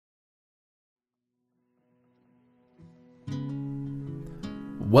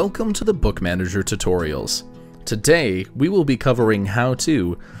Welcome to the Bookmanager tutorials. Today we will be covering how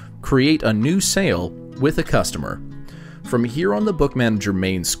to create a new sale with a customer. From here on the Bookmanager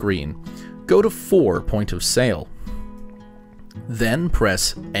main screen, go to For Point of Sale. Then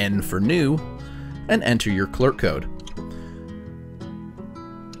press N for New and enter your clerk code.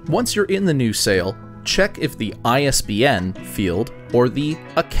 Once you're in the new sale, check if the ISBN field or the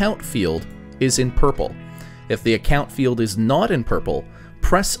account field is in purple. If the account field is not in purple,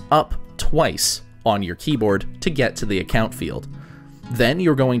 press up twice on your keyboard to get to the account field. Then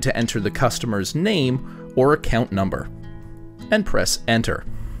you're going to enter the customer's name or account number and press enter.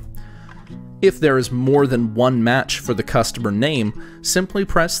 If there is more than one match for the customer name, simply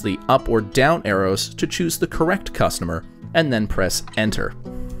press the up or down arrows to choose the correct customer and then press enter.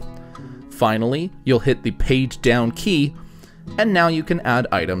 Finally, you'll hit the page down key and now you can add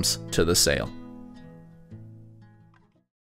items to the sale.